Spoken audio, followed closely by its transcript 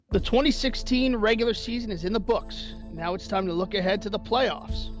The 2016 regular season is in the books. Now it's time to look ahead to the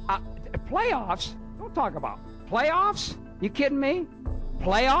playoffs. Playoffs? Don't talk about playoffs. You kidding me?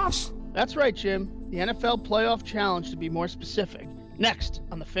 Playoffs? That's right, Jim. The NFL Playoff Challenge, to be more specific. Next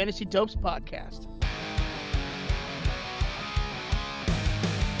on the Fantasy Dopes podcast.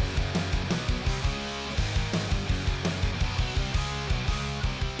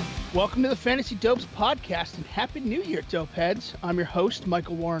 Welcome to the Fantasy Dopes podcast and Happy New Year, Dope Heads. I'm your host,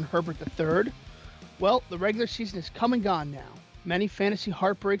 Michael Warren Herbert III. Well, the regular season is come and gone now. Many fantasy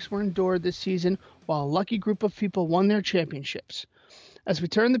heartbreaks were endured this season, while a lucky group of people won their championships. As we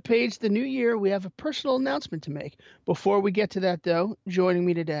turn the page to the new year, we have a personal announcement to make. Before we get to that, though, joining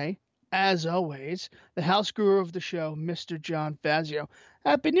me today, as always, the house guru of the show, Mr. John Fazio.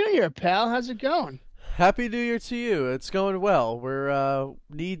 Happy New Year, pal. How's it going? Happy New Year to you. It's going well. We're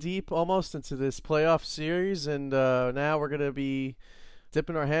knee-deep almost into this playoff series, and now we're going to be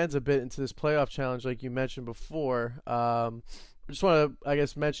dipping our hands a bit into this playoff challenge like you mentioned before. I just want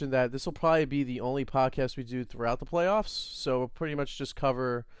to, mention that this will probably be the only podcast we do throughout the playoffs, so we'll pretty much just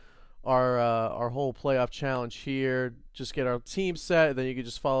cover our whole playoff challenge here, just get our team set, and then you can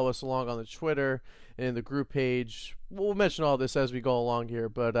just follow us along on the Twitter and in the group page. We'll mention all this as we go along here,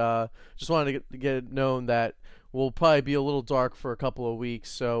 but just wanted to get it known that we'll probably be a little dark for a couple of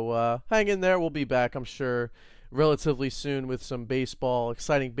weeks, so hang in there. We'll be back, I'm sure, relatively soon with some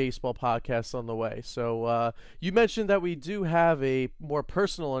exciting baseball podcasts on the way. So you mentioned that we do have a more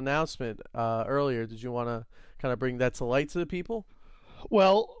personal announcement earlier. Did you want to kind of bring that to light to the people?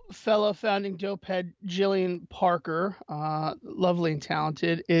 Well, fellow founding dope head Jillian Parker, lovely and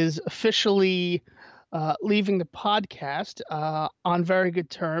talented, is officially leaving the podcast on very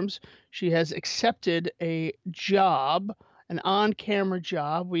good terms. She has accepted a job, an on-camera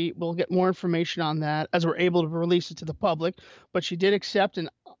job. We will get more information on that as we're able to release it to the public. But she did accept an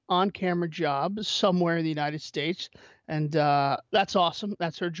on-camera job somewhere in the United States, and that's awesome.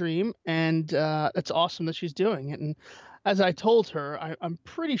 That's her dream, and it's awesome that she's doing it. And as I told her, I'm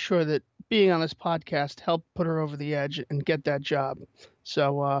pretty sure that being on this podcast helped put her over the edge and get that job.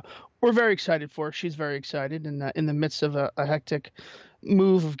 So we're very excited for her. She's very excited in the midst of a hectic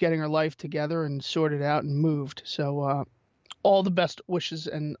move of getting her life together and sorted out and moved. So all the best wishes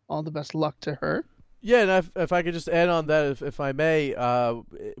and all the best luck to her. Yeah, and if I could just add on that, if I may,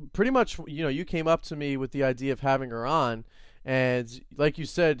 pretty much, you came up to me with the idea of having her on, and like you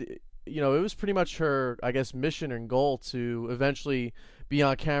said, it was pretty much her, mission and goal to eventually be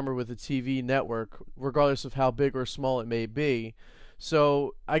on camera with a TV network, regardless of how big or small it may be.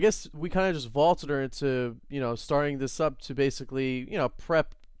 So I guess we kind of just vaulted her into, starting this up to basically,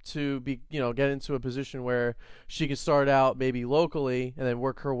 prep to be, get into a position where she can start out maybe locally and then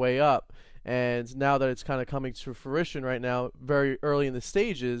work her way up. And now that it's kind of coming to fruition right now, very early in the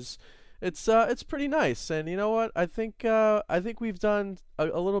stages, it's pretty nice. And you know what? I think we've done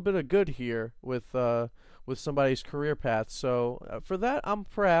a little bit of good here with somebody's career path. So for that, I'm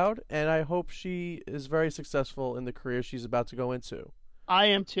proud, and I hope she is very successful in the career she's about to go into. I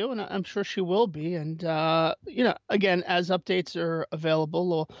am too, and I'm sure she will be. And again, as updates are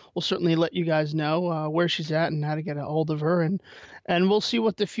available, we'll certainly let you guys know where she's at and how to get a hold of her, and we'll see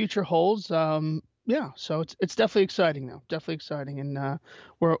what the future holds. So it's definitely exciting now, definitely exciting, and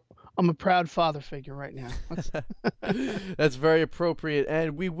I'm a proud father figure right now. That's very appropriate,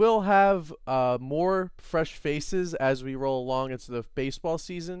 and we will have more fresh faces as we roll along into the baseball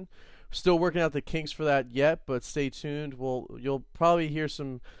season. Still working out the kinks for that yet, but stay tuned. You'll probably hear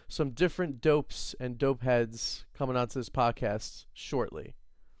some different dopes and dope heads coming onto this podcast shortly.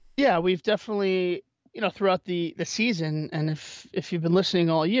 Yeah, we've definitely, throughout the season, and if you've been listening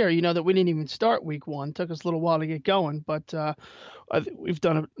all year, you know that we didn't even start week one. It took us a little while to get going, but we've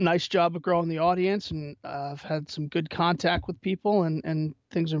done a nice job of growing the audience, and I've had some good contact with people, and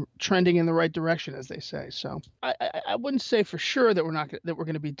things are trending in the right direction, as they say. So I wouldn't say for sure that we're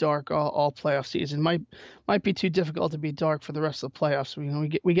going to be dark all playoff season. Might be too difficult to be dark for the rest of the playoffs.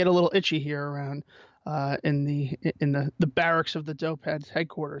 We get a little itchy here around in the barracks of the Dope Heads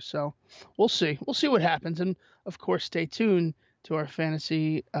headquarters. So we'll see what happens, and of course stay tuned to our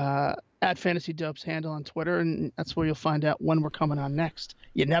fantasy at Fantasy Dopes handle on Twitter, and that's where you'll find out when we're coming on next.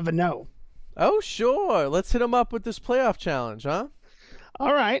 You never know. Oh sure, let's hit them up with this playoff challenge, huh?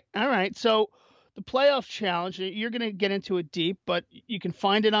 All right. So the playoff challenge, you're going to get into it deep, but you can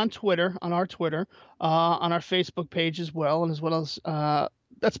find it on Twitter, on our Twitter, on our Facebook page as well, and as well as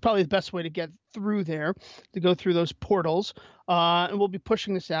that's probably the best way to get through there, to go through those portals. And we'll be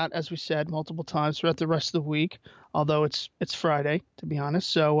pushing this out, as we said, multiple times throughout the rest of the week, although it's Friday, to be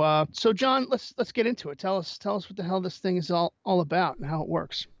honest. So John, let's get into it. Tell us what the hell this thing is all about and how it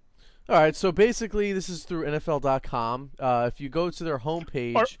works. All right, so basically this is through NFL.com. If you go to their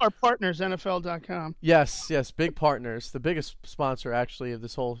homepage, Our partners, NFL.com. yes, big partners, the biggest sponsor actually of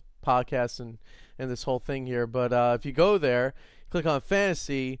this whole podcast and this whole thing here. But if you go there, click on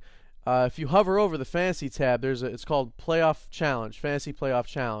fantasy. If you hover over the fantasy tab, it's called Playoff Challenge, Fantasy Playoff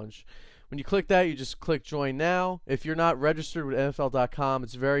Challenge. When you click that, you just click Join Now. If you're not registered with NFL.com,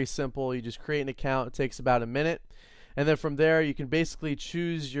 it's very simple. You just create an account. It takes about a minute. And then from there, you can basically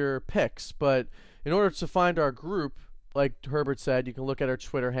choose your picks. But in order to find our group, like Herbert said, you can look at our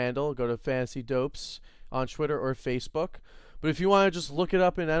Twitter handle. Go to Fantasy Dopes on Twitter or Facebook. But if you want to just look it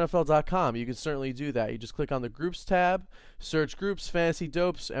up in NFL.com, you can certainly do that. You just click on the Groups tab, search Groups, Fantasy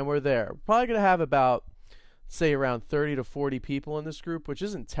Dopes, and we're there. We're probably going to have about, say, around 30 to 40 people in this group, which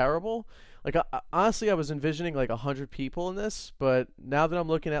isn't terrible. Like, honestly, I was envisioning like 100 people in this, but now that I'm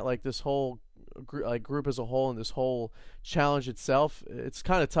looking at like this whole group as a whole and this whole challenge itself, it's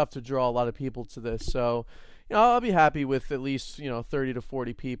kind of tough to draw a lot of people to this. So, I'll be happy with at least 30 to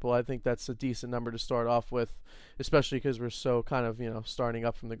 40 people. I think that's a decent number to start off with, especially because we're so kind of starting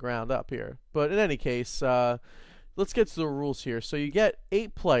up from the ground up here. But in any case, let's get to the rules here. So you get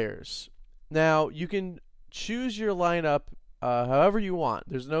 8 players. Now you can choose your lineup however you want.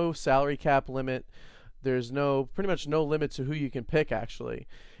 There's no salary cap limit. There's pretty much no limit to who you can pick, actually.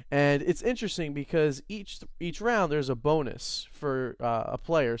 And it's interesting because each round there's a bonus for a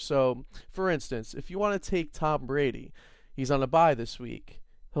player. So, for instance, if you want to take Tom Brady, he's on a bye this week.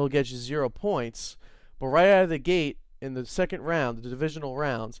 He'll get you 0 points. But right out of the gate in the second round, the divisional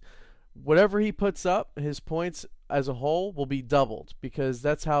rounds, whatever he puts up, his points as a whole will be doubled because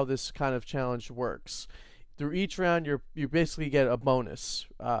that's how this kind of challenge works. Through each round, you basically get a bonus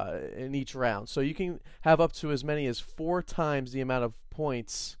in each round. So you can have up to as many as 4 times the amount of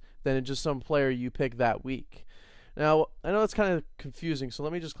points than in just some player you pick that week. Now, I know it's kind of confusing, so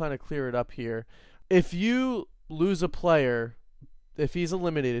let me just kind of clear it up here. If you lose a player, if he's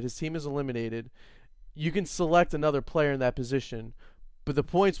eliminated, his team is eliminated, you can select another player in that position, but the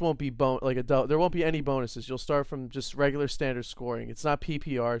points won't be there won't be any bonuses. You'll start from just regular standard scoring. It's not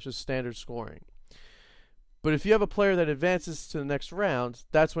PPR, it's just standard scoring. But if you have a player that advances to the next round,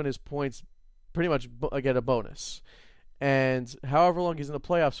 that's when his points pretty much get a bonus. And however long he's in the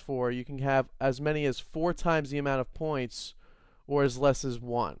playoffs for, you can have as many as 4 times the amount of points or as less as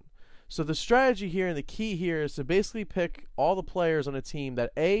 1. So the strategy here and the key here is to basically pick all the players on a team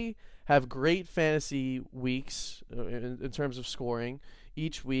that A, have great fantasy weeks in terms of scoring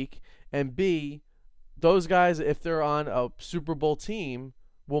each week, and B, those guys, if they're on a Super Bowl team,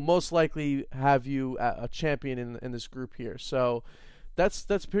 will most likely have you a champion in this group here. So that's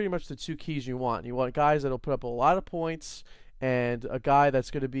pretty much the 2 keys you want. You want guys that'll put up a lot of points and a guy that's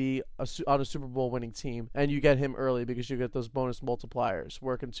going to be on a Super Bowl winning team, and you get him early because you get those bonus multipliers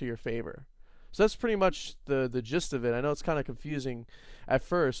working to your favor. So that's pretty much the gist of it. I know it's kind of confusing at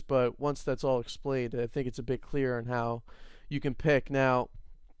first, but once that's all explained, I think it's a bit clearer on how you can pick. Now,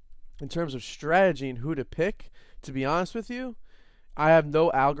 in terms of strategy and who to pick, to be honest with you, I have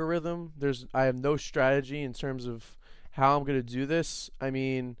no algorithm. I have no strategy in terms of how I'm going to do this. I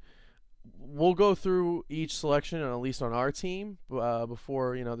mean, we'll go through each selection, at least on our team,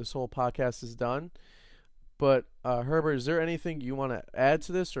 before this whole podcast is done. But Herbert, is there anything you want to add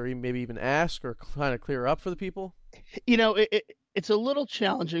to this, or maybe even ask, or kind of clear up for the people? It's a little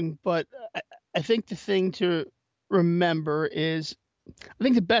challenging, but I think the thing to remember is, I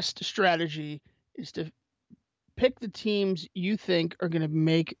think the best strategy is to pick the teams you think are going to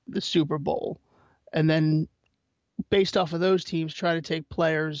make the Super Bowl, and then based off of those teams, try to take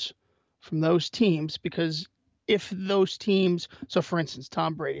players from those teams, because if those teams, so for instance,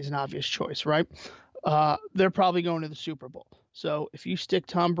 Tom Brady is an obvious choice, right? They're probably going to the Super Bowl. So if you stick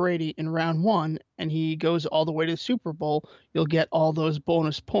Tom Brady in round 1 and he goes all the way to the Super Bowl, you'll get all those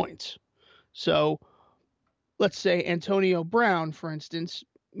bonus points. So let's say Antonio Brown, for instance,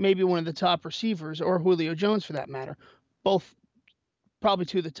 maybe one of the top receivers, or Julio Jones for that matter, both probably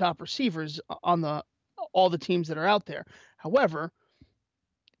 2 of the top receivers on all the teams that are out there. However,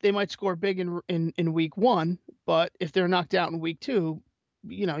 they might score big in week 1, but if they're knocked out in week 2,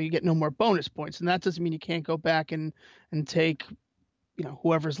 you get no more bonus points. And that doesn't mean you can't go back and take,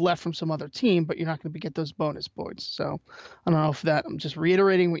 whoever's left from some other team, but you're not going to get those bonus points. So I don't know if I'm just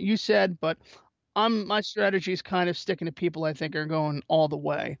reiterating what you said, but my strategy is kind of sticking to people I think are going all the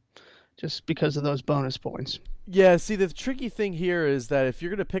way just because of those bonus points. Yeah, see, the tricky thing here is that if you're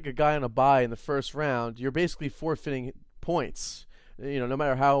going to pick a guy on a bye in the first round, you're basically forfeiting points, no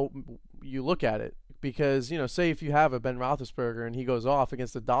matter how you look at it. Because, say if you have a Ben Roethlisberger and he goes off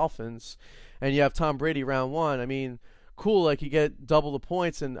against the Dolphins and you have Tom Brady round 1, I mean, cool, like you get double the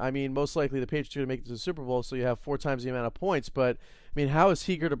points, and I mean, most likely the Patriots are going to make it to the Super Bowl, so you have 4 times the amount of points. But I mean, how is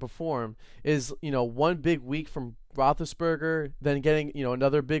he going to perform? Is one big week from Roethlisberger, then getting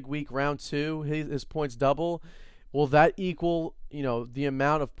another big week round 2, his points double? Will that equal the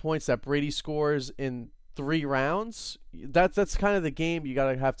amount of points that Brady scores in 3 rounds? That's kind of the game you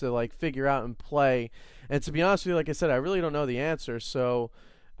gotta have to like figure out and play. And to be honest with you, like I said, I really don't know the answer. So,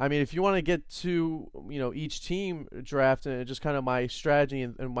 I mean, if you want to get to each team draft and just kind of my strategy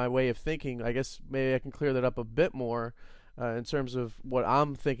and my way of thinking, I guess maybe I can clear that up a bit more in terms of what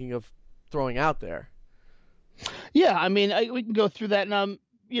I'm thinking of throwing out there. Yeah, I mean, we can go through that, and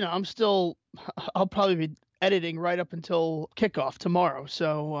I'll probably be editing right up until kickoff tomorrow.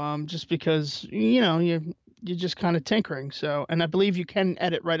 So just because you're just kind of tinkering. So, and I believe you can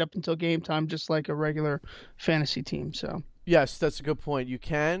edit right up until game time, just like a regular fantasy team. So. Yes, that's a good point. You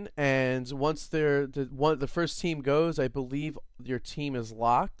can, and once the first team goes, I believe your team is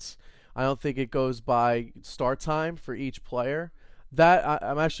locked. I don't think it goes by start time for each player. That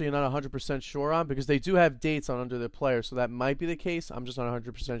I'm actually not 100% sure on, because they do have dates on under the player, so that might be the case. I'm just not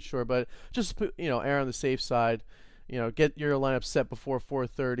 100% sure, but just err on the safe side. Get your lineup set before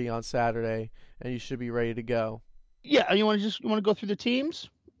 4:30 on Saturday, and you should be ready to go. Yeah, you want to go through the teams,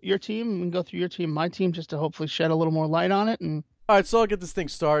 your team, and go through your team, my team, just to hopefully shed a little more light on it. And all right, so I'll get this thing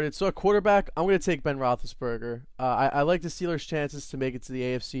started. So at quarterback, I'm going to take Ben Roethlisberger. I like the Steelers' chances to make it to the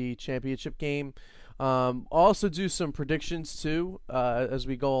AFC Championship game. I'll also do some predictions too as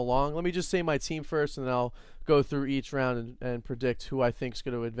we go along. Let me just say my team first, and then I'll go through each round and predict who I think is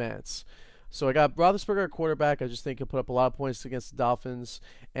going to advance. So I got Roethlisberger at quarterback. I just think he'll put up a lot of points against the Dolphins.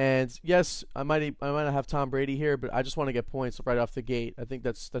 And yes, I might not have Tom Brady here, but I just want to get points right off the gate. I think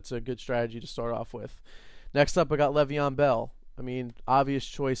that's a good strategy to start off with. Next up, I got Le'Veon Bell. I mean, obvious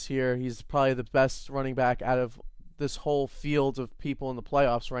choice here. He's probably the best running back out of this whole field of people in the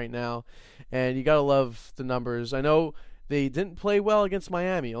playoffs right now, and you gotta love the numbers. I know they didn't play well against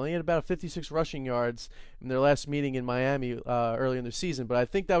Miami, only had about 56 rushing yards in their last meeting in Miami early in the season, but I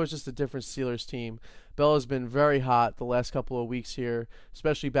think that was just a different Steelers team. Bell has been very hot the last couple of weeks here,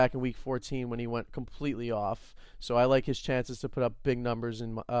 especially back in week 14 when he went completely off. So I like his chances to put up big numbers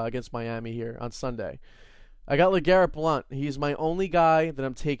against Miami here on Sunday. I got LeGarrette Blount. He's my only guy that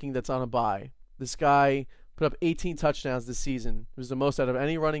I'm taking that's on a bye. This guy put up 18 touchdowns this season. It was the most out of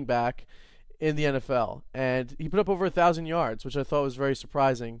any running back in the NFL. And he put up over 1,000 yards, which I thought was very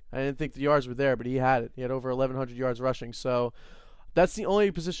surprising. I didn't think the yards were there, but he had it. He had over 1,100 yards rushing. So that's the only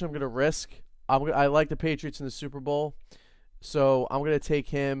position I'm going to risk. I like the Patriots in the Super Bowl, so I'm going to take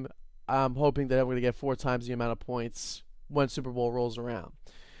him. I'm hoping that I'm going to get 4 times the amount of points when Super Bowl rolls around.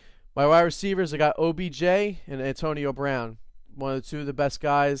 My wide receivers, I got OBJ and Antonio Brown. One of the 2 of the best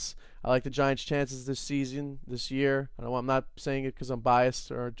guys. I like the Giants' chances this year. I'm not saying it because I'm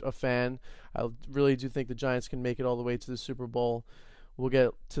biased or a fan. I really do think the Giants can make it all the way to the Super Bowl. We'll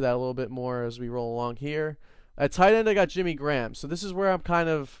get to that a little bit more as we roll along here. At tight end, I got Jimmy Graham. So this is where I'm kind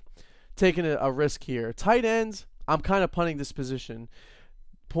of taking a risk here. Tight end, I'm kind of punting this position.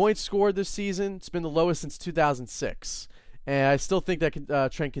 Points scored this season, it's been the lowest since 2006. And I still think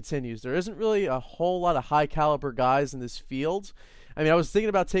that trend continues. There isn't really a whole lot of high-caliber guys in this field. I mean, I was thinking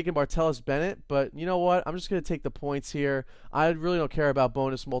about taking Martellus Bennett, but you know what? I'm just going to take the points here. I really don't care about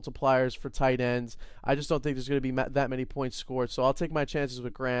bonus multipliers for tight ends. I just don't think there's going to be that many points scored. So I'll take my chances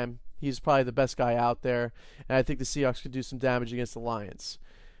with Graham. He's probably the best guy out there, and I think the Seahawks could do some damage against the Lions.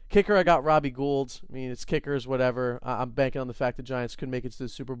 Kicker, I got Robbie Gould. I mean, it's kickers, whatever. I'm banking on the fact the Giants could make it to the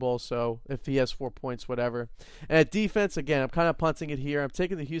Super Bowl, so if he has 4 points, whatever. And at defense, again, I'm kind of punting it here. I'm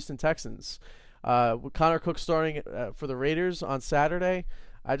taking the Houston Texans. With Connor Cook starting for the Raiders on Saturday,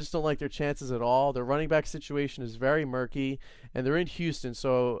 I just don't like their chances at all. Their running back situation is very murky, and they're in Houston,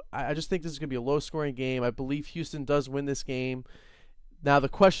 so I just think this is going to be a low-scoring game. I believe Houston does win this game. Now, the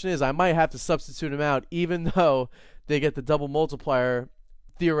question is, I might have to substitute him out, even though they get the double multiplier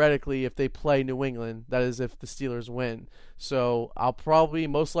theoretically if they play New England, that is if the Steelers win. So I'll probably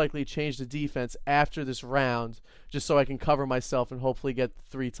most likely change the defense after this round just so I can cover myself and hopefully get the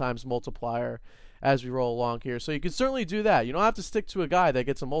 3 times multiplier as we roll along here. So you can certainly do that. You don't have to stick to a guy that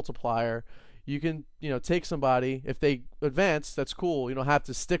gets a multiplier. You can, take somebody. If they advance, that's cool. You don't have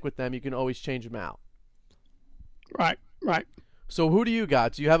to stick with them. You can always change them out. Right. So who do you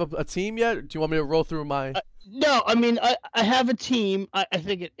got? Do you have a team yet? Or do you want me to roll through my... No, I mean, I have a team. I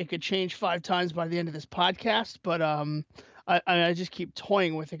think it could change 5 times by the end of this podcast, but I just keep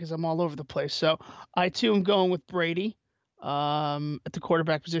toying with it because I'm all over the place. So I, too, am going with Brady at the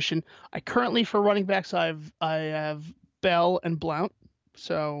quarterback position. I currently, for running backs, I have Bell and Blount.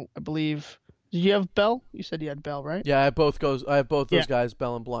 So I believe Did you have Bell? You said you had Bell, right? Yeah, I have both Yeah. those guys,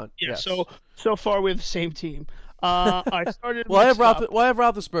 Bell and Blunt. Yeah. Yes. So far we have the same team. I started Well, mixed up. I have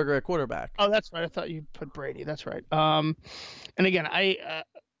Roethlisberger at quarterback. Oh, that's right. I thought you put Brady. That's right. And again, I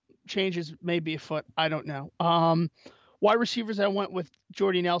changes may be afoot. I don't know. Wide receivers, I went with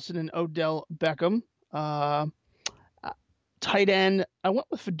Jordy Nelson and Odell Beckham. Uh, Tight end, I went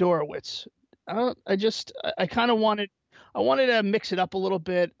with Fedorowicz. I kind of I wanted to mix it up a little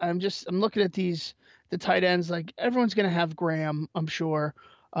bit. I'm looking at the tight ends. Like everyone's gonna have Graham, I'm sure,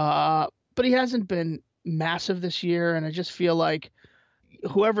 but he hasn't been massive this year, and I just feel like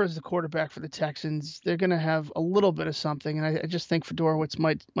whoever is the quarterback for the Texans, they're going to have a little bit of something, and I just think Fedorowicz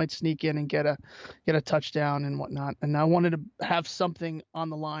might sneak in and get a touchdown and whatnot. And I wanted to have something on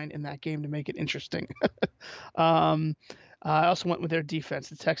the line in that game to make it interesting. I also went with their defense,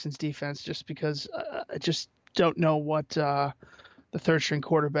 the Texans defense, just because I just don't know what the third string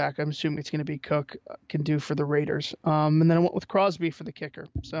quarterback, I'm assuming it's going to be Cook, can do for the Raiders. And then I went with Crosby for the kicker.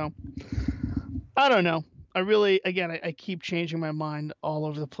 So I don't know. I keep changing my mind all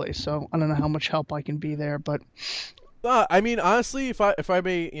over the place, so I don't know how much help I can be there, but I mean, honestly, if I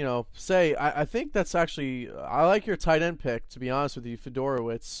may, say, I think that's actually I like your tight end pick. To be honest with you,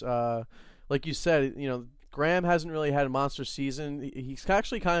 Fedorowicz. Like you said, Graham hasn't really had a monster season. He's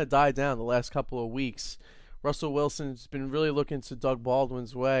actually kind of died down the last couple of weeks. Russell Wilson's been really looking to Doug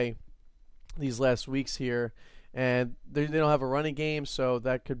Baldwin's way these last weeks here. And they don't have a running game, so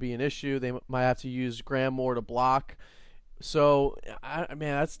that could be an issue. They might have to use Graham more to block. So,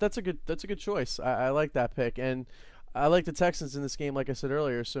 that's a good choice. I like that pick, and I like the Texans in this game, like I said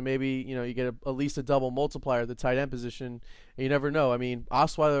earlier. So maybe you get at least a double multiplier at the tight end position. And you never know. I mean,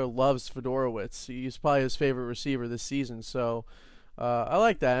 Osweiler loves Fedorowicz. He's probably his favorite receiver this season. So I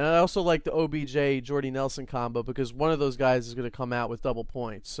like that, and I also like the OBJ Jordy Nelson combo because one of those guys is going to come out with double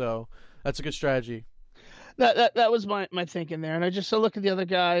points. So that's a good strategy. That was my thinking there, and I look at the other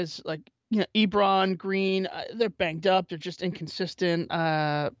guys like Ebron, Green, they're banged up, they're just inconsistent.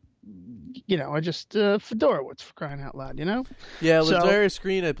 Fedorowicz for crying out loud, Yeah, so, Ladarius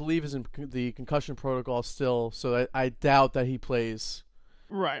Green, I believe, is in the concussion protocol still, so I doubt that he plays.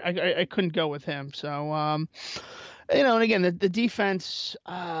 Right, I couldn't go with him, so and again the defense,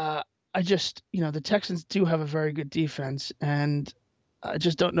 the Texans do have a very good defense, and I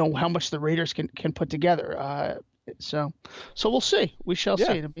just don't know how much the Raiders can put together. So we'll see. We shall see.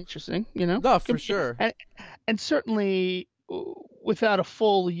 It'll be interesting, No, for sure. And certainly without a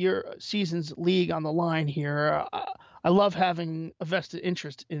full season's league on the line here, I love having a vested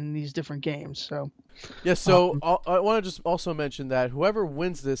interest in these different games. So yeah. So I want to just also mention that whoever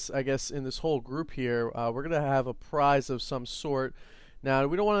wins this, I guess, in this whole group here, we're gonna have a prize of some sort. Now,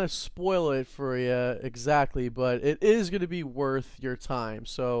 we don't want to spoil it for you exactly, but it is going to be worth your time.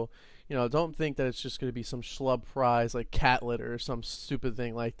 So, don't think that it's just going to be some schlub prize like cat litter or some stupid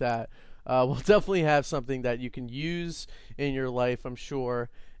thing like that. We'll definitely have something that you can use in your life, I'm sure,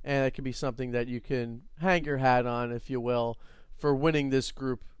 and it could be something that you can hang your hat on, if you will, for winning this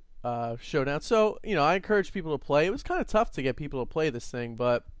group showdown. So, I encourage people to play. It was kind of tough to get people to play this thing,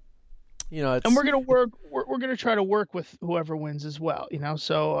 but and we're gonna work. We're gonna try to work with whoever wins as well.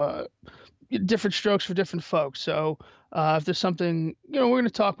 So different strokes for different folks. So if there's something, we're gonna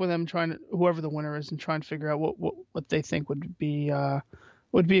talk with them, whoever the winner is, and try and figure out what they think would be a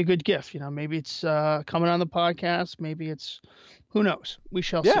good gift. Maybe it's coming on the podcast. Maybe it's who knows. We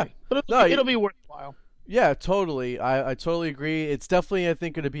shall see. But it'll be worthwhile. Yeah, totally. I totally agree. It's definitely, I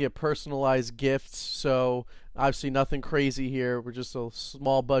think, going to be a personalized gift. So obviously nothing crazy here. We're just a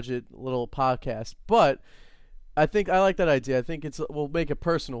small budget little podcast. But I think I like that idea. I think we'll make it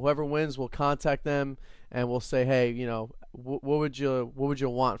personal. Whoever wins, we'll contact them and we'll say, hey, what would you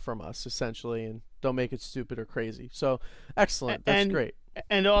want from us, essentially, and don't make it stupid or crazy. So excellent. That's great.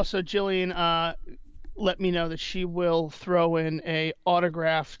 And also, Jillian, let me know that she will throw in a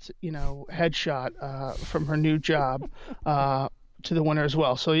autographed, headshot from her new job to the winner as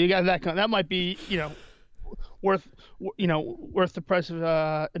well. So you got that. That might be, worth the price of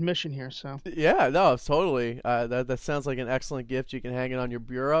admission here. So yeah, no, totally. That sounds like an excellent gift. You can hang it on your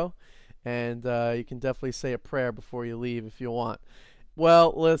bureau, and you can definitely say a prayer before you leave if you want.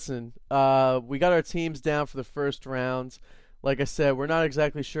 Well, listen, we got our teams down for the first round. Like I said, we're not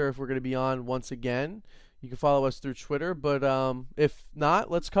exactly sure if we're going to be on once again. You can follow us through Twitter, but if not,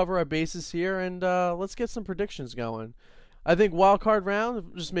 let's cover our bases here and let's get some predictions going. I think wild card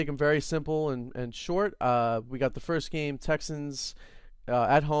round, just make them very simple and short. We got the first game, Texans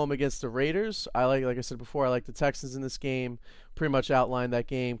at home against the Raiders. Like I said before, I like the Texans in this game. Pretty much outlined that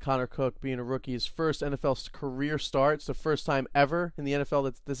game. Connor Cook being a rookie, his first NFL career start. It's the first time ever in the NFL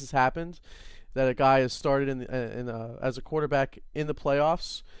that this has happened. that a guy has started as a quarterback in the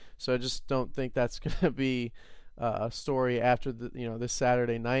playoffs. So I just don't think that's going to be a story after this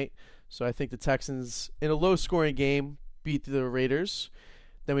Saturday night. So I think the Texans, in a low-scoring game, beat the Raiders.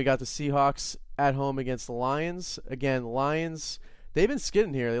 Then we got the Seahawks at home against the Lions. Again, the Lions, they've been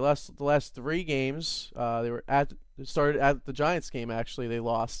skidding here. They lost the last 3 games. They started at the Giants game, actually. They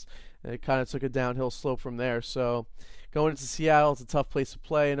lost. And it kind of took a downhill slope from there. So going into Seattle, it's a tough place to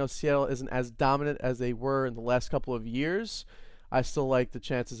play. I know Seattle isn't as dominant as they were in the last couple of years. I still like the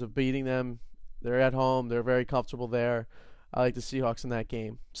chances of beating them. They're at home. They're very comfortable there. I like the Seahawks in that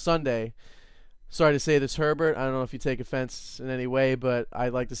game. Sunday, sorry to say this, Herbert. I don't know if you take offense in any way, but I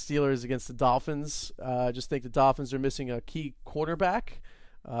like the Steelers against the Dolphins. I just think the Dolphins are missing a key quarterback.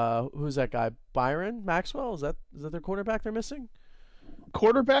 Who's that guy? Byron Maxwell? Is that their quarterback they're missing?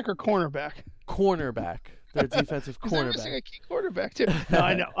 Quarterback or cornerback? Cornerback. Their defensive cornerback. They're missing a key quarterback too. No,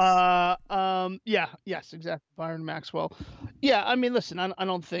 I know. Yes, exactly. Byron Maxwell. Yeah, I mean, listen, I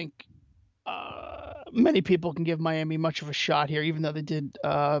don't think many people can give Miami much of a shot here, even though they did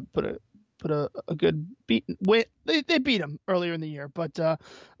put a good beat. They beat them earlier in the year, but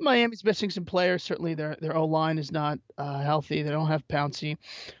Miami's missing some players. Certainly, their O-line is not healthy. They don't have Pouncey.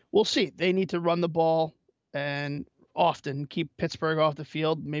 We'll see. They need to run the ball and often keep Pittsburgh off the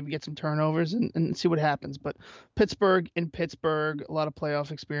field, maybe get some turnovers and see what happens. But Pittsburgh, a lot of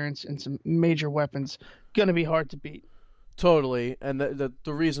playoff experience and some major weapons, going to be hard to beat. Totally, and the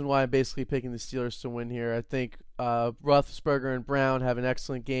reason why I'm basically picking the Steelers to win here, I think Roethlisberger and Brown have an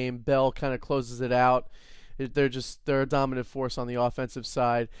excellent game. Bell kind of closes it out. They're a dominant force on the offensive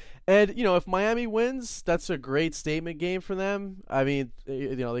side, and if Miami wins, that's a great statement game for them. I mean,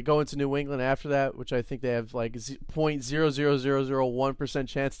 they go into New England after that, which I think they have like 0.00001%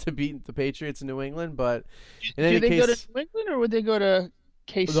 chance to beat the Patriots in New England. But in any case, do they go to New England or would they go to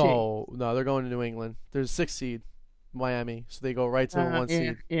KC? No, they're going to New England. There's a 6th seed, Miami, so they go right to the 1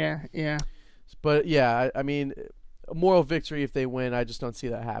 seed. Yeah. But yeah, I mean, a moral victory if they win. I just don't see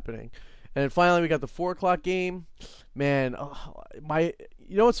that happening. And then finally, we got the 4:00 game. Man,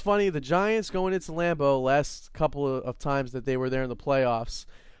 you know what's funny? The Giants going into Lambeau last couple of times that they were there in the playoffs,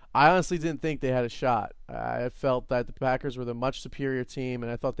 I honestly didn't think they had a shot. I felt that the Packers were the much superior team,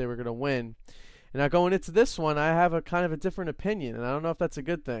 and I thought they were going to win. And now going into this one, I have a kind of a different opinion, and I don't know if that's a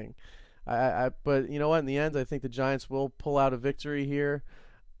good thing. But you know what? In the end, I think the Giants will pull out a victory here.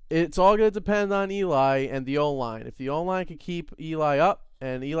 It's all going to depend on Eli and the O-line. If the O-line can keep Eli up,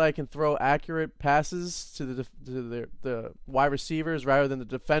 and Eli can throw accurate passes to the wide receivers rather than the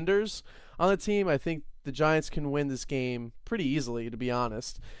defenders on the team, I think the Giants can win this game pretty easily, to be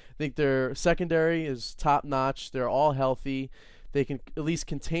honest. I think their secondary is top-notch. They're all healthy. They can at least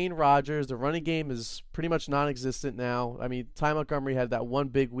contain Rodgers. The running game is pretty much non-existent now. I mean, Ty Montgomery had that one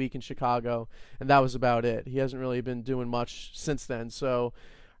big week in Chicago, and that was about it. He hasn't really been doing much since then. So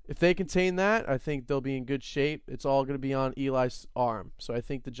if they contain that, I think they'll be in good shape. It's all going to be on Eli's arm. So I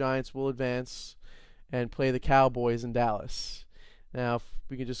think the Giants will advance and play the Cowboys in Dallas. Now, if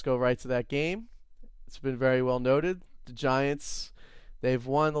we can just go right to that game. It's been very well noted. The Giants, they've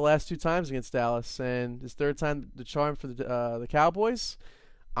won the last 2 times against Dallas, and this 3rd time the charm for the Cowboys.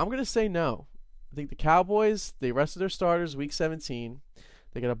 I'm going to say no. I think the Cowboys, they rested their starters week 17.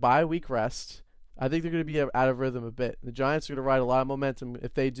 They got a bye-week rest. I think they're going to be out of rhythm a bit. The Giants are going to ride a lot of momentum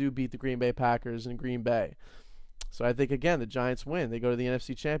if they do beat the Green Bay Packers in Green Bay. So I think, again, the Giants win. They go to the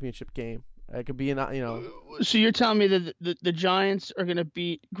NFC Championship game. It could be, So you're telling me that the Giants are going to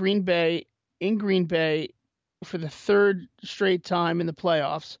beat Green Bay in Green Bay for the 3rd straight time in the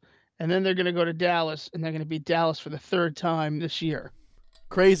playoffs, and then they're going to go to Dallas, and they're going to beat Dallas for the 3rd time this year.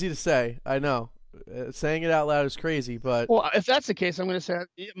 Crazy to say, I know. Saying it out loud is crazy, but well, if that's the case, I'm going to say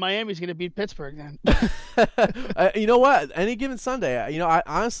Miami's going to beat Pittsburgh then. You know what? Any given Sunday, I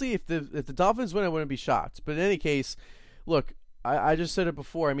honestly, if the Dolphins win, I wouldn't be shocked. But in any case, look, I just said it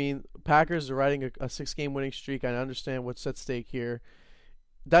before. I mean, Packers are riding a 6-game winning streak. I understand what's at stake here.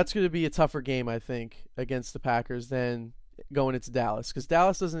 That's going to be a tougher game, I think, against the Packers than going into Dallas, because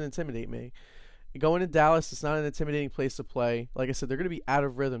Dallas doesn't intimidate me. Going to Dallas, it's not an intimidating place to play. Like I said, they're going to be out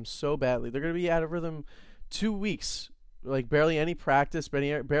of rhythm so badly. They're going to be out of rhythm 2 weeks, like barely any practice,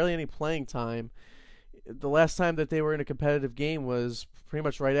 barely any playing time. The last time that they were in a competitive game was pretty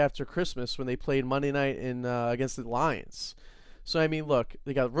much right after Christmas when they played Monday night against the Lions. So, I mean, look,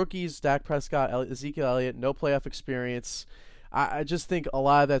 they got rookies, Dak Prescott, Ezekiel Elliott, no playoff experience. I just think a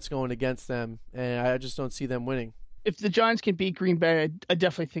lot of that's going against them, and I just don't see them winning. If the Giants can beat Green Bay, I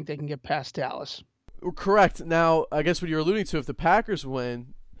definitely think they can get past Dallas. Correct. Now, I guess what you're alluding to, if the Packers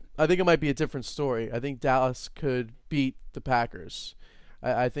win, I think it might be a different story. I think Dallas could beat the Packers.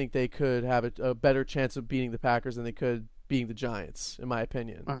 I think they could have a better chance of beating the Packers than they could beating the Giants, in my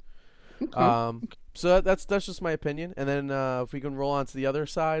opinion. Okay. So that's just my opinion. And then if we can roll on to the other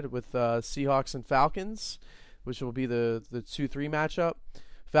side with Seahawks and Falcons, which will be the 2-3 matchup.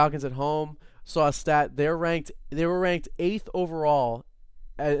 Falcons at home. Saw a stat. They were ranked 8th overall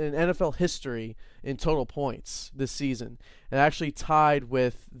in NFL history in total points this season, and actually tied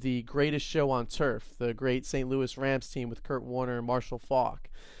with the greatest show on turf, the great St. Louis Rams team with Kurt Warner and Marshall Faulk.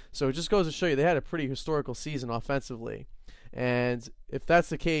 So it just goes to show you they had a pretty historical season offensively. And if that's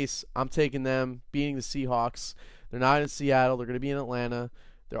the case, I'm taking them beating the Seahawks. They're not in Seattle. They're going to be in Atlanta.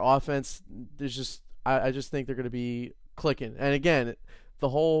 Their offense, I just think they're going to be clicking. And again, the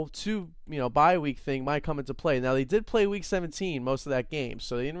whole bye week thing might come into play. Now, they did play week 17 most of that game,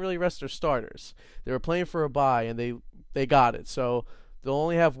 so they didn't really rest their starters. They were playing for a bye, and they got it. So they'll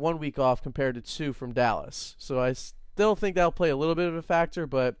only have 1 week off compared to 2 from Dallas. So I still think that'll play a little bit of a factor,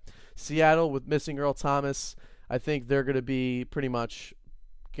 but Seattle, with missing Earl Thomas, I think they're going to be pretty much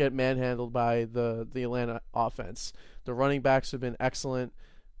get manhandled by the Atlanta offense. The running backs have been excellent.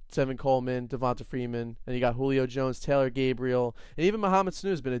 Tevin Coleman, Devonta Freeman, and you got Julio Jones, Taylor Gabriel, and even Mohamed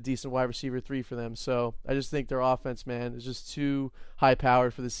Sanu has been a decent wide receiver 3 for them. So I just think their offense, man, is just too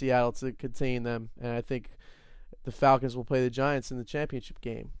high-powered for the Seattle to contain them, and I think the Falcons will play the Giants in the championship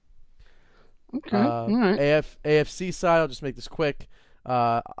game. Okay, all right. AFC side, I'll just make this quick.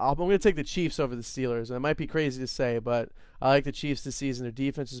 I'm going to take the Chiefs over the Steelers, and it might be crazy to say, but I like the Chiefs this season. Their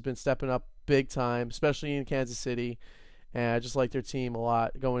defense has been stepping up big time, especially in Kansas City. And I just like their team a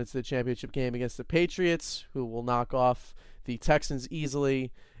lot going into the championship game against the Patriots, who will knock off the Texans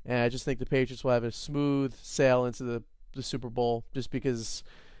easily. And I just think the Patriots will have a smooth sail into the Super Bowl just because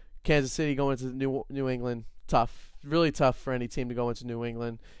Kansas City going into New England, tough. Really tough for any team to go into New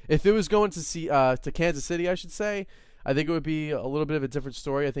England. If it was going to Kansas City, I should say, I think it would be a little bit of a different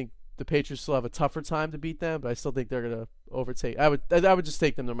story. I think the Patriots still have a tougher time to beat them, but I still think they're going to overtake. I would just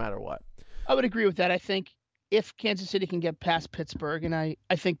take them no matter what. I would agree with that. I think if Kansas City can get past Pittsburgh, and I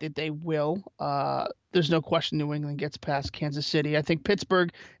think that they will, there's no question New England gets past Kansas City. I think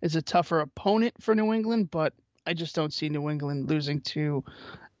Pittsburgh is a tougher opponent for New England, but I just don't see New England losing to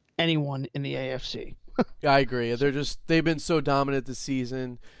anyone in the AFC. Yeah, I agree. They've been so dominant this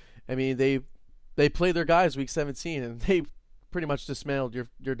season. I mean, they played their guys week 17, and they pretty much dismantled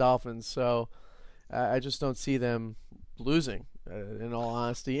your Dolphins. So I just don't see them losing, in all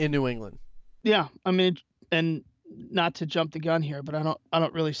honesty, in New England. Yeah, I mean, and not to jump the gun here, but I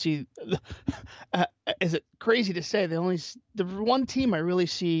don't really see. Is it crazy to say the one team I really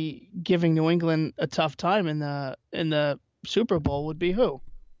see giving New England a tough time in the Super Bowl would be who?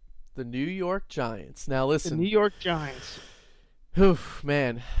 The New York Giants. Now listen, the New York Giants. Whew,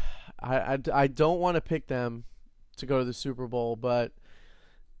 man, I don't want to pick them to go to the Super Bowl, but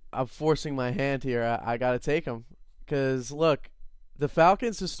I'm forcing my hand here. I got to take them because look. The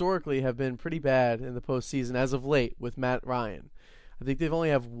Falcons historically have been pretty bad in the postseason as of late with Matt Ryan. I think they've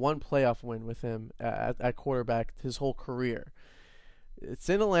only have one playoff win with him at quarterback his whole career. It's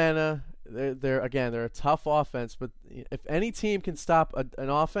in Atlanta. They're a tough offense, but if any team can stop an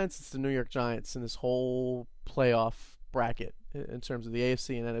offense, it's the New York Giants in this whole playoff bracket in terms of the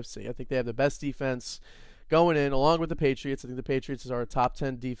AFC and NFC. I think they have the best defense going in, along with the Patriots. I think the Patriots are a top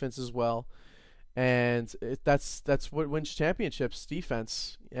 10 defense as well. And that's what wins championships,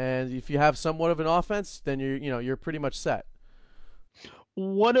 defense. And if you have somewhat of an offense, then you're pretty much set.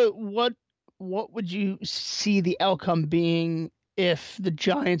 What would you see the outcome being if the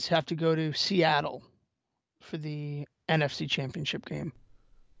Giants have to go to Seattle for the NFC Championship game?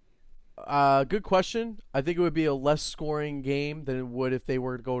 Good question. I think it would be a less scoring game than it would if they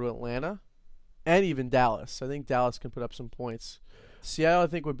were to go to Atlanta and even Dallas. I think Dallas can put up some points. Seattle, I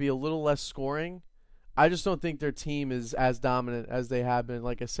think, would be a little less scoring. I just don't think their team is as dominant as they have been.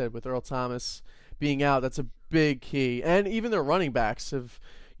 Like I said, with Earl Thomas being out, that's a big key. And even their running backs have,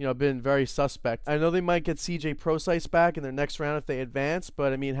 been very suspect. I know they might get C.J. Prosise back in their next round if they advance,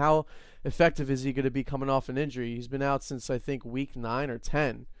 but I mean, how effective is he going to be coming off an injury? He's been out since I think week 9 or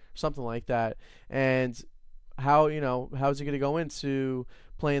 10, something like that. And how's he going to go into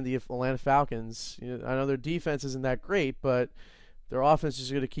playing the Atlanta Falcons? I know their defense isn't that great, but their offense is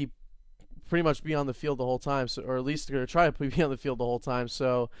going to keep pretty much be on the field the whole time, or at least they're going to try to be on the field the whole time.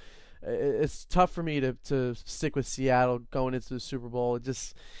 So it's tough for me to stick with Seattle going into the Super Bowl.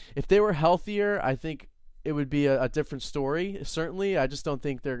 If they were healthier, I think it would be a different story. Certainly, I just don't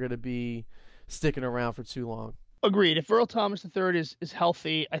think they're going to be sticking around for too long. Agreed. If Earl Thomas III is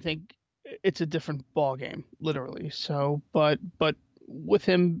healthy, I think it's a different ball game, literally. So, but with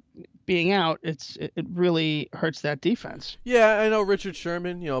him being out, it really hurts that defense. Yeah, I know Richard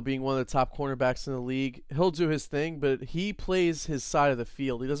Sherman, being one of the top cornerbacks in the league, he'll do his thing, but he plays his side of the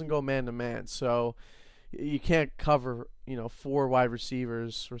field. He doesn't go man to man, so you can't cover, 4 wide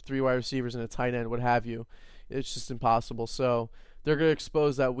receivers or 3 wide receivers and a tight end, what have you. It's just impossible. So they're going to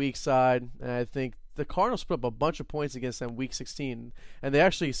expose that weak side, and I think the Cardinals put up a bunch of points against them week 16, and they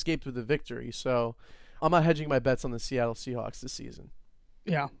actually escaped with a victory. So I'm not hedging my bets on the Seattle Seahawks this season.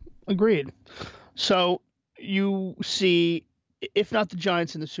 Yeah, agreed. So you see, if not the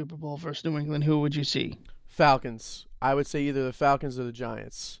Giants in the Super Bowl versus New England, who would you see? Falcons. I would say either the Falcons or the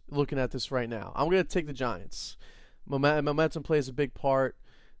Giants. Looking at this right now, I'm going to take the Giants. Momentum plays a big part.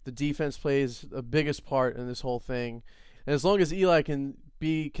 The defense plays the biggest part in this whole thing. And as long as Eli can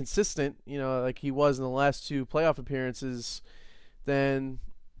be consistent, like he was in the last 2 playoff appearances, then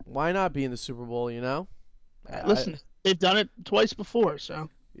why not be in the Super Bowl, Listen, they've done it twice before, so.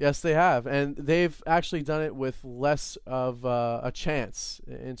 Yes, they have. And they've actually done it with less of a chance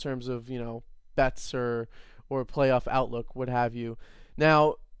in terms of, bets or playoff outlook, what have you.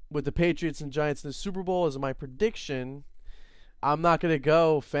 Now, with the Patriots and Giants in the Super Bowl as my prediction, I'm not going to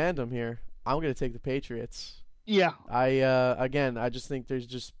go fandom here. I'm going to take the Patriots. Yeah. I just think there's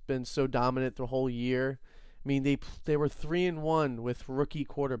just been so dominant the whole year. I mean, they were 3-1 with rookie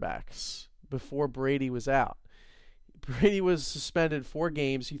quarterbacks before Brady was out. Brady was suspended 4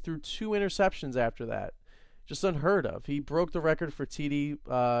 games. He threw 2 interceptions after that. Just unheard of. He broke the record for TD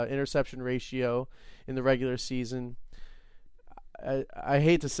interception ratio in the regular season. I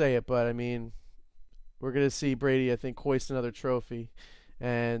hate to say it, but I mean, we're going to see Brady, I think, hoist another trophy.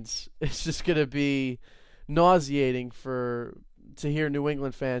 And it's just going to be nauseating to hear New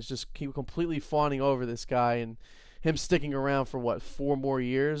England fans just keep completely fawning over this guy and him sticking around for, 4 more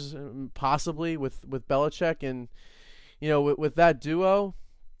years, possibly, with Belichick. And, with that duo,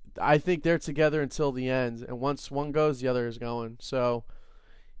 I think they're together until the end. And once one goes, the other is going. So,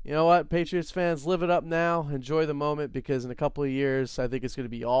 you know what, Patriots fans, live it up now. Enjoy the moment, because in a couple of years, I think it's going to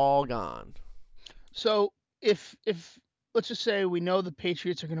be all gone. So if let's just say we know the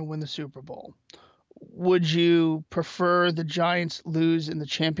Patriots are going to win the Super Bowl, would you prefer the Giants lose in the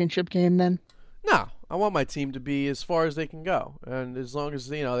championship game then? No, I want my team to be as far as they can go, and as long as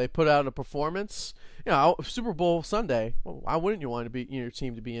they put out a performance, Super Bowl Sunday. Well, why wouldn't you want to be your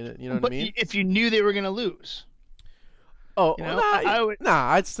team to be in it? You know what I mean? If you knew they were going to lose. Oh,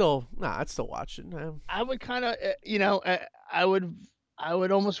 I'd still watch it. I would kind of, I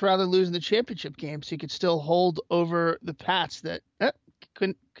would almost rather lose in the championship game so you could still hold over the Pats that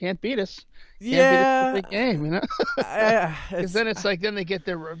can't beat us. Yeah, big game, because then it's like then they get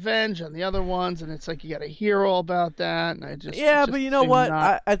their revenge on the other ones, and it's like you got to hear all about that. And but you know what?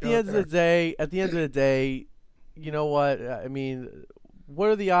 At the end of the day, you know what? I mean, what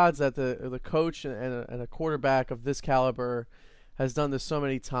are the odds that the coach and a quarterback of this caliber has done this so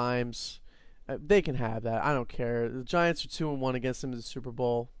many times? They can have that. I don't care. The Giants are 2-1 against them in the Super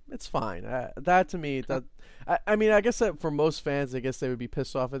Bowl. It's fine. That to me, I mean, I guess that for most fans, I guess they would be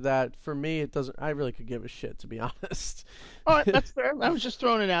pissed off at that. For me, it doesn't. I really could give a shit, to be honest. All right, that's fair. I was just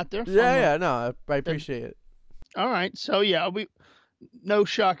throwing it out there. No, I appreciate it. All right, so yeah, no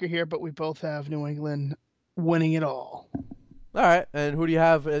shocker here, but we both have New England winning it all. All right, and who do you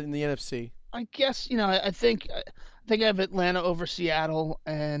have in the NFC? I guess I think I have Atlanta over Seattle,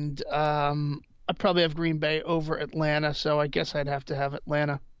 and I'd probably have Green Bay over Atlanta. So I guess I'd have to have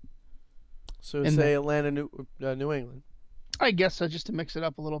Atlanta. So say Atlanta, New England. I guess so, just to mix it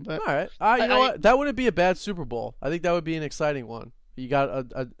up a little bit. All right, you know what? That wouldn't be a bad Super Bowl. I think that would be an exciting one. You got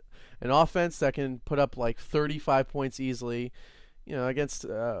an offense that can put up like 35 points easily, against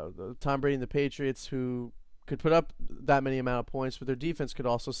Tom Brady and the Patriots, who could put up that many amount of points, but their defense could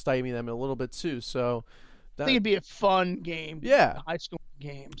also stymie them a little bit too. So I think it'd be a fun game. Yeah, a high-scoring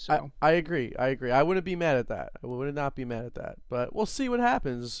game. So I agree. I wouldn't be mad at that. I would not be mad at that. But we'll see what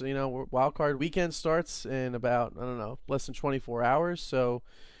happens. Wild card weekend starts in about less than 24 hours. So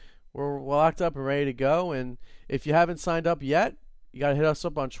we're locked up and ready to go. And if you haven't signed up yet, you got to hit us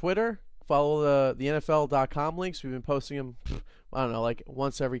up on Twitter. Follow the NFL.com links. We've been posting them, like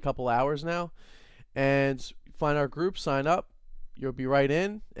once every couple hours now. And find our group, sign up. You'll be right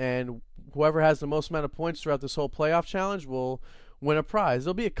in, and whoever has the most amount of points throughout this whole playoff challenge will win a prize.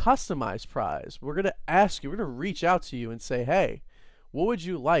 It'll be a customized prize. We're going to ask you, we're going to reach out to you and say, hey, what would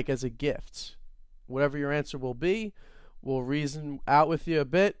you like as a gift? Whatever your answer will be, we'll reason out with you a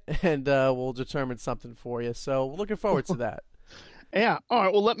bit, and we'll determine something for you. So we're looking forward to that. Yeah. All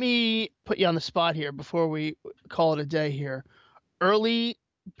right. Well, let me put you on the spot here before we call it a day here. Early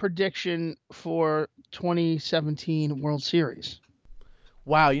prediction for 2017 World Series.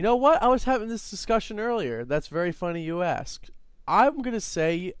 Wow, you know what? I was having this discussion earlier. That's very funny you ask. I'm going to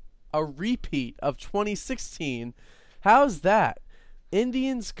say a repeat of 2016. How's that?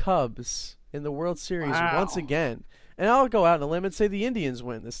 Indians Cubs in the World Series once again. And I'll go out on a limb and say the Indians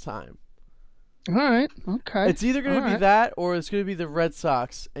win this time. All right. Okay. It's either going to be that or it's going to be the Red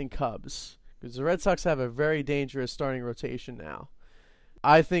Sox and Cubs. Because the Red Sox have a very dangerous starting rotation now.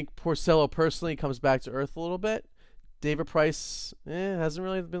 I think Porcello personally comes back to earth a little bit. David Price hasn't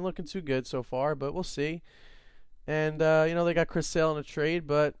really been looking too good so far, but we'll see. And, they got Chris Sale in a trade,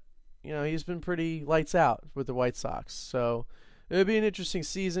 but, he's been pretty lights out with the White Sox. So it'll be an interesting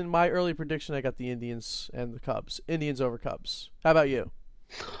season. My early prediction, I got the Indians and the Cubs. Indians over Cubs. How about you?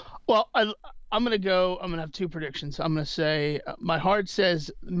 Well, I'm going to have two predictions. I'm going to say my heart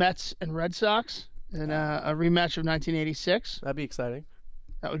says Mets and Red Sox in a rematch of 1986. That'd be exciting.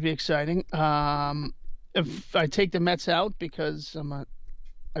 That would be exciting. If I take the Mets out because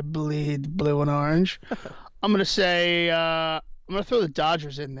I bleed blue and orange, I'm going to say I'm going to throw the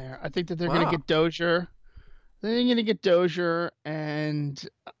Dodgers in there. I think that they're going to get Dozier. They're going to get Dozier, and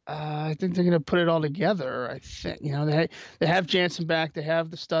I think they're going to put it all together. I think they have Jansen back. They have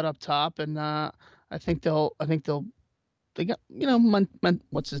the stud up top, and I think they got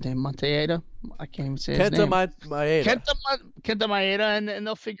what's his name, Monteada. I can't even say his name. Kenta Maeda, and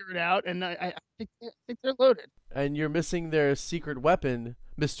they'll figure it out. And I think they're loaded. And you're missing their secret weapon,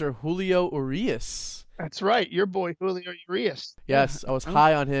 Mr. Julio Urias. That's right, your boy Julio Urias. Yes, I was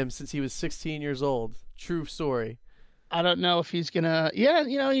high on him since he was 16 years old. True story. I don't know if he's gonna. Yeah,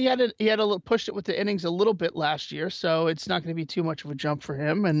 he had a pushed it with the innings a little bit last year, so it's not going to be too much of a jump for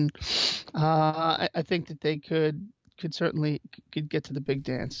him. And I think that they could certainly get to the big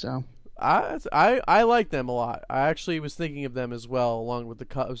dance. So I like them a lot. I actually was thinking of them as well, along with the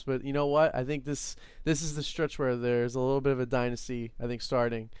Cubs. But you know what? I think this is the stretch where there's a little bit of a dynasty. I think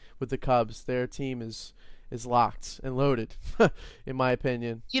starting with the Cubs, their team is locked and loaded, in my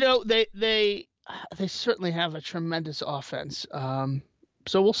opinion. They certainly have a tremendous offense.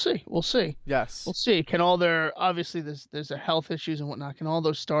 So we'll see. Yes, we'll see. Can all their obviously there's a health issues and whatnot. Can all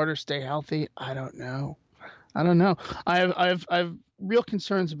those starters stay healthy? I don't know. I have real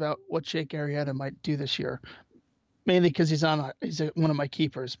concerns about what Jake Arrieta might do this year, mainly because he's one of my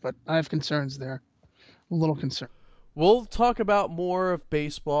keepers. But I have concerns there, a little concerned. We'll talk about more of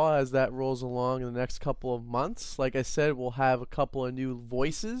baseball as that rolls along in the next couple of months. Like I said, we'll have a couple of new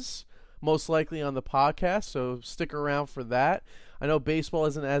voices, most likely on the podcast, so stick around for that. I know baseball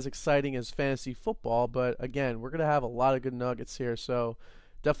isn't as exciting as fantasy football, but again, we're going to have a lot of good nuggets here, so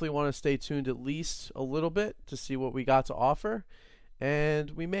definitely want to stay tuned at least a little bit to see what we got to offer.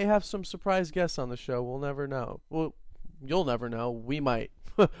 And we may have some surprise guests on the show. We'll never know. Well, you'll never know. We might.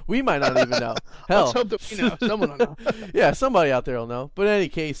 We might not even know. Hell. Let's hope that we know. Someone will know. Yeah, somebody out there will know. But in any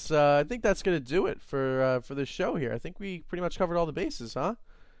case, I think that's going to do it for this show here. I think we pretty much covered all the bases, huh?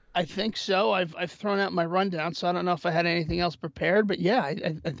 I think so. I've thrown out my rundown, so I don't know if I had anything else prepared. But yeah,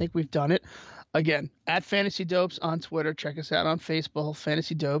 I think we've done it. Again, at Fantasy Dopes on Twitter. Check us out on Facebook,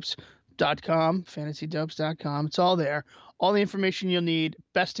 fantasydopes.com, fantasydopes.com. It's all there. All the information you'll need.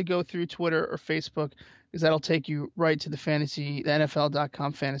 Best to go through Twitter or Facebook because that'll take you right to the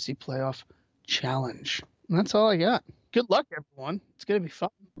NFL.com Fantasy Playoff Challenge. And that's all I got. Good luck, everyone. It's going to be fun.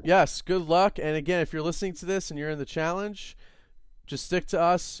 Yes, good luck. And again, if you're listening to this and you're in the challenge, just stick to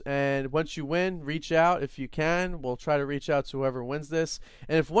us, and once you win, reach out if you can. We'll try to reach out to whoever wins this.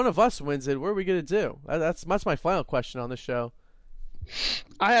 And if one of us wins it, what are we going to do? That's my final question on the show.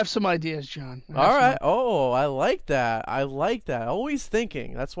 I have some ideas, John. All right. Oh, I like that. Always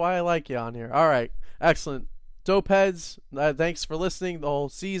thinking. That's why I like you on here. All right. Excellent. Dope heads, thanks for listening the whole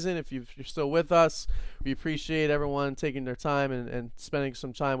season. If you're still with us, we appreciate everyone taking their time and spending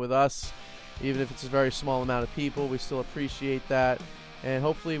some time with us. Even if it's a very small amount of people, we still appreciate that. And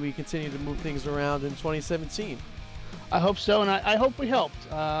hopefully we continue to move things around in 2017. I hope so, and I hope we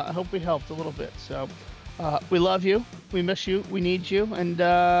helped. I hope we helped a little bit. So we love you. We miss you. We need you. And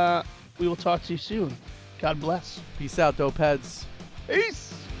we will talk to you soon. God bless. Peace out, dope heads.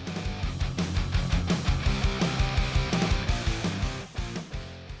 Peace.